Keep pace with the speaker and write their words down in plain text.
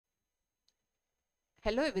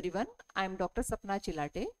Hello everyone, I am Dr.Sapana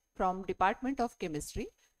Chilate from Department of Chemistry.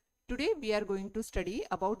 Today we are going to study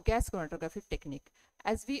about gas chromatography technique.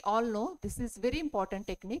 As we all know, this is very important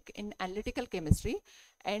technique in analytical chemistry,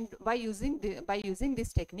 and by using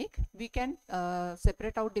this technique we can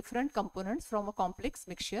separate out different components from a complex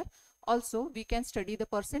mixture. Also, we can study the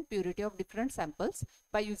percent purity of different samples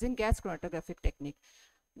by using gas chromatographic technique.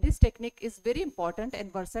 This technique is very important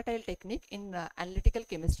and versatile technique in analytical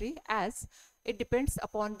chemistry, as it depends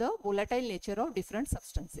upon the volatile nature of different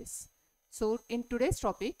substances. So in today's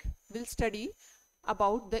topic, we'll study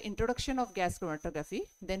about the introduction of gas chromatography,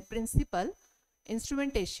 then principle,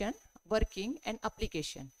 instrumentation, working and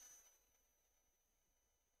application.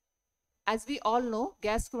 As we all know,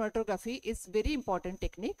 gas chromatography is very important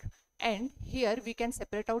technique, and here we can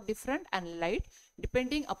separate out different analyte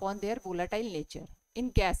depending upon their volatile nature in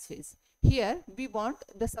gas phase. Here we want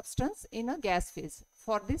the substance in a gas phase.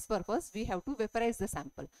 For this purpose, we have to vaporize the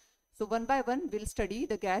sample. So one by one, we'll study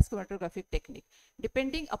the gas chromatographic technique.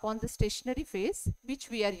 Depending upon the stationary phase which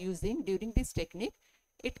we are using during this technique,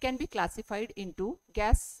 it can be classified into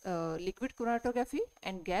gas liquid chromatography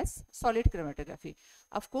and gas solid chromatography.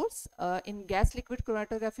 Of course, in gas liquid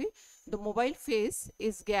chromatography, the mobile phase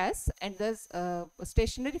is gas, and the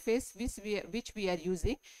stationary phase which we are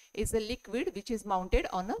using is a liquid which is mounted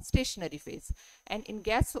on a stationary phase. And in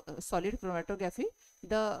gas solid chromatography,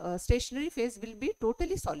 the stationary phase will be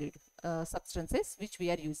totally solid substances which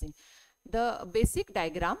we are using. The basic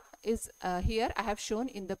diagram is here I have shown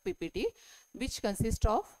in the PPT, which consists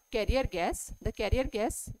of carrier gas. The carrier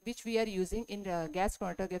gas which we are using in gas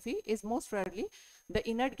chromatography is most probably the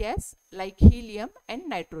inert gas like helium and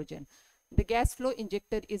nitrogen. The gas flow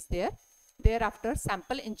injector is there. Thereafter,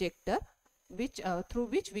 sample injector, which through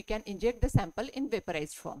which we can inject the sample in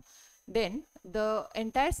vaporized form. Then the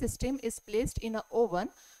entire system is placed in an oven.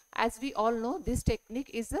 As we all know, this technique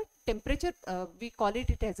is a temperature, we call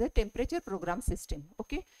it as a temperature program system.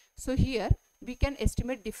 Okay, so here we can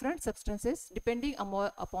estimate different substances depending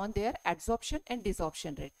upon their adsorption and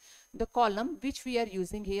desorption rate. The column which we are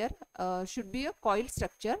using here should be a coil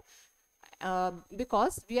structure,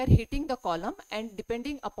 because we are heating the column, and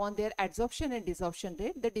depending upon their adsorption and desorption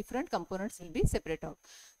rate, the different components will be separated out.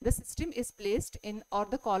 The system is placed in, or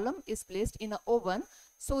the column is placed in an oven,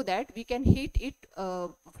 so that we can heat it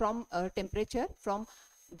from temperature from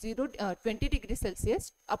 20 degrees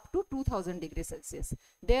Celsius up to 2000 degrees Celsius.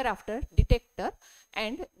 Thereafter, detector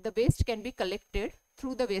and the waste can be collected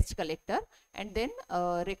through the waste collector, and then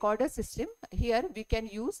recorder system. Here we can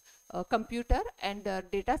use computer and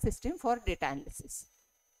data system for data analysis.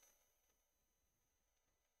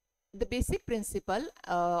 The basic principle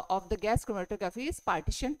of the gas chromatography is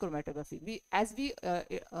partition chromatography. As we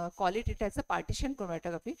call it as a partition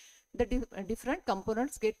chromatography, the different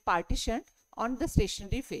components get partitioned on the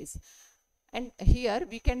stationary phase. And here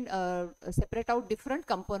we can separate out different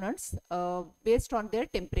components based on their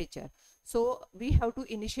temperature. So we have to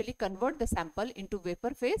initially convert the sample into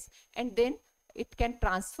vapor phase, and then it can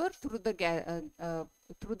transfer through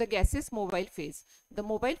the gases mobile phase. The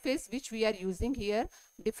mobile phase which we are using here,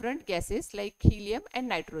 different gases like helium and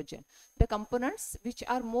nitrogen. The components which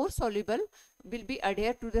are more soluble will be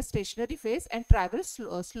adhered to the stationary phase and travel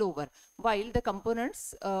slower, while the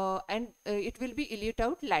components it will be elute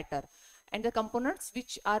out later. And the components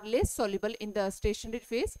which are less soluble in the stationary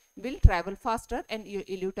phase will travel faster and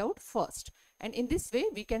elute out first. And in this way,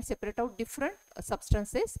 we can separate out different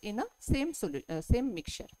substances in a same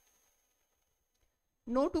mixture.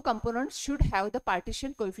 No two components should have the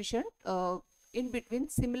partition coefficient in between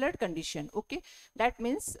similar condition. Okay, that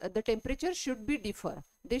means the temperature should be differ.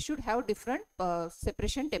 They should have different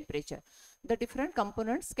separation temperature. The different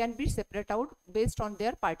components can be separated out based on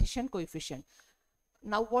their partition coefficient.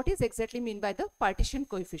 Now, what is exactly mean by the partition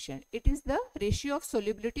coefficient? It is the ratio of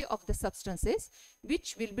solubility of the substances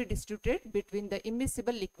which will be distributed between the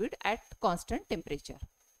immiscible liquid at constant temperature.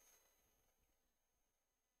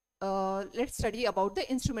 Let's study about the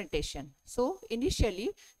instrumentation. So initially,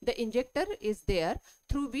 the injector is there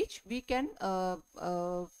through which we can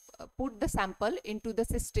put the sample into the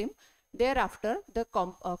system. Thereafter, the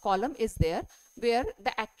column is there where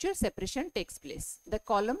the actual separation takes place. The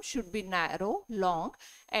column should be narrow, long,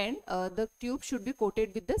 and the tube should be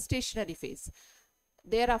coated with the stationary phase.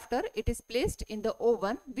 Thereafter, it is placed in the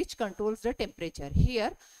oven which controls the temperature.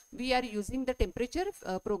 Here, we are using the temperature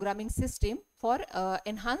programming system for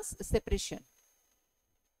enhanced separation.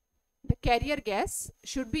 The carrier gas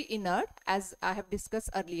should be inert, as I have discussed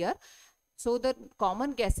earlier. So the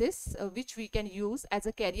common gases which we can use as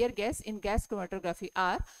a carrier gas in gas chromatography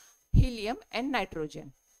are helium and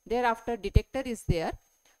nitrogen. Thereafter, detector is there.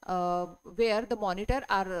 where the monitor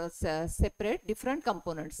are separate different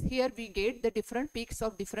components. Here we get the different peaks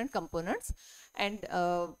of different components, and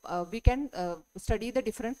we can study the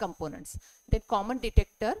different components. Then common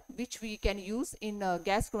detector which we can use in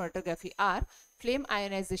gas chromatography are flame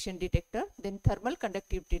ionization detector, then thermal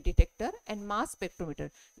conductivity detector, and mass spectrometer.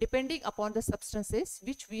 Depending upon the substances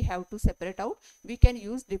which we have to separate out, we can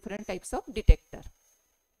use different types of detector.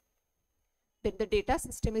 Then the data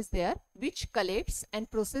system is there which collects and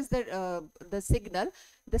processes the signal.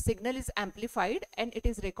 The signal is amplified and it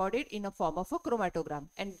is recorded in a form of a chromatogram,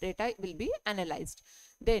 and data will be analyzed.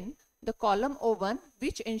 Then the column O1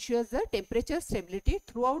 which ensures the temperature stability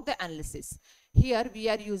throughout the analysis. Here we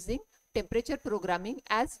are using temperature programming,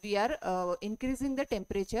 as we are increasing the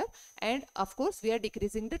temperature, and of course we are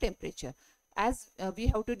decreasing the temperature, as we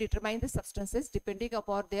have to determine the substances depending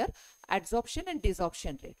upon their adsorption and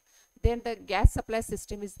desorption rate. Then the gas supply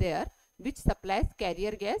system is there which supplies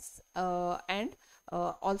carrier gas, and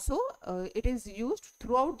also it is used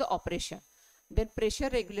throughout the operation. Then pressure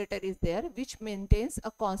regulator is there which maintains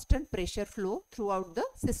a constant pressure flow throughout the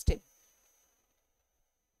system.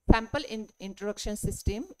 Sample introduction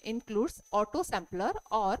system includes auto sampler,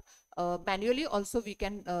 or manually also we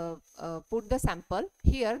can put the sample.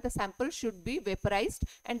 Here the sample should be vaporized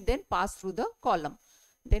and then pass through the column.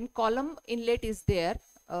 Then column inlet is there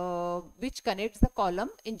which connects the column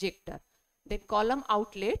injector. Then column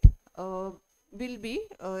outlet will be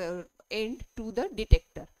end to the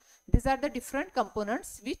detector. These are the different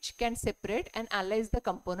components which can separate and analyze the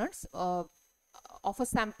components of a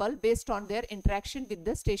sample based on their interaction with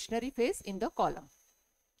the stationary phase in the column.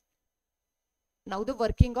 Now the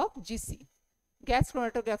working of GC. Gas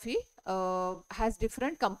chromatography has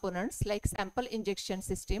different components like sample injection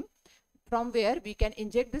system, from where we can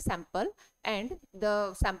inject the sample, and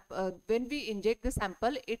the when we inject the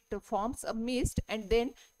sample, it forms a mist and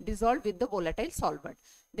then dissolve with the volatile solvent.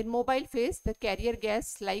 Then mobile phase, the carrier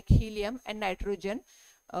gas like helium and nitrogen,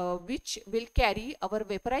 which will carry our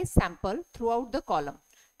vaporized sample throughout the column.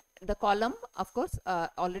 The column, of course,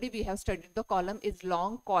 already we have studied, the column is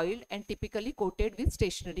long, coiled, and typically coated with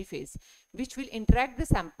stationary phase, which will interact the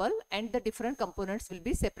sample, and the different components will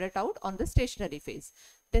be separate out on the stationary phase.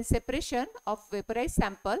 Then separation of vaporized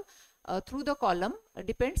sample through the column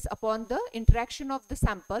depends upon the interaction of the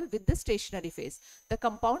sample with the stationary phase. The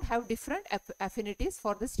compound have different affinities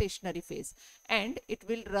for the stationary phase, and it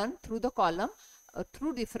will run through the column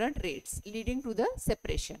through different rates, leading to the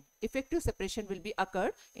separation. Effective separation will be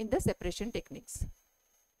occurred in the separation techniques.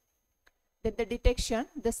 Then the detection,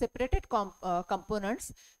 the separated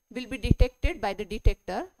components will be detected by the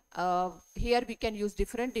detector. Here we can use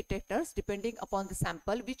different detectors depending upon the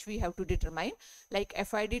sample which we have to determine, like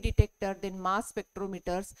FID detector, then mass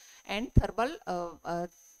spectrometers, and thermal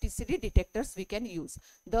TCD detectors we can use.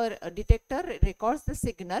 The detector records the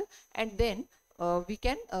signal, and then we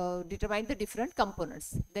can determine the different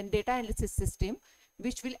components. Then data analysis system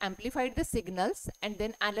which will amplify the signals and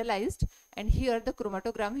then analyzed, and here the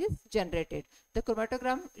chromatogram is generated. The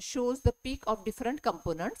chromatogram shows the peak of different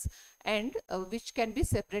components, and which can be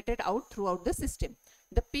separated out throughout the system.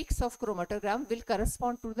 The peaks of chromatogram will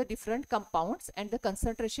correspond to the different compounds and the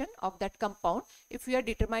concentration of that compound if we are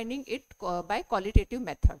determining it by qualitative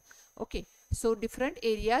method. Okay, so different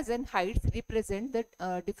areas and heights represent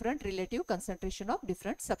the different relative concentration of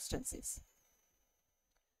different substances.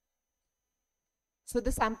 So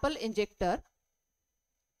the sample injector.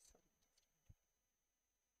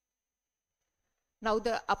 Now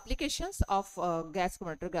the applications of gas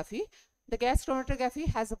chromatography. The gas chromatography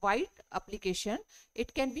has a wide application.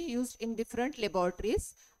 It can be used in different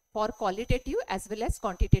laboratories for qualitative as well as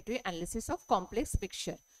quantitative analysis of complex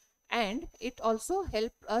mixture. And it also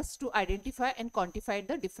helps us to identify and quantify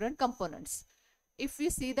the different components. If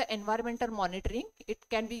we see the environmental monitoring, it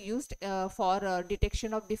can be used for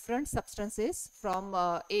detection of different substances from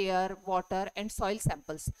air, water, and soil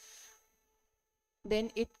samples.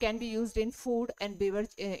 Then it can be used in food and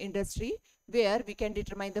beverage industry, where we can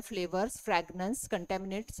determine the flavors, fragrance,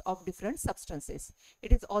 contaminants of different substances.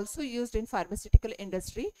 It is also used in pharmaceutical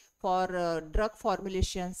industry for drug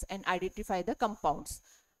formulations and identify the compounds.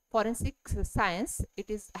 Forensic science,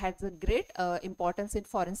 has a great importance in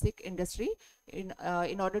forensic industry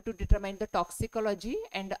in order to determine the toxicology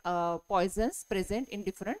and poisons present in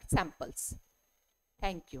different samples.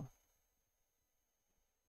 Thank you.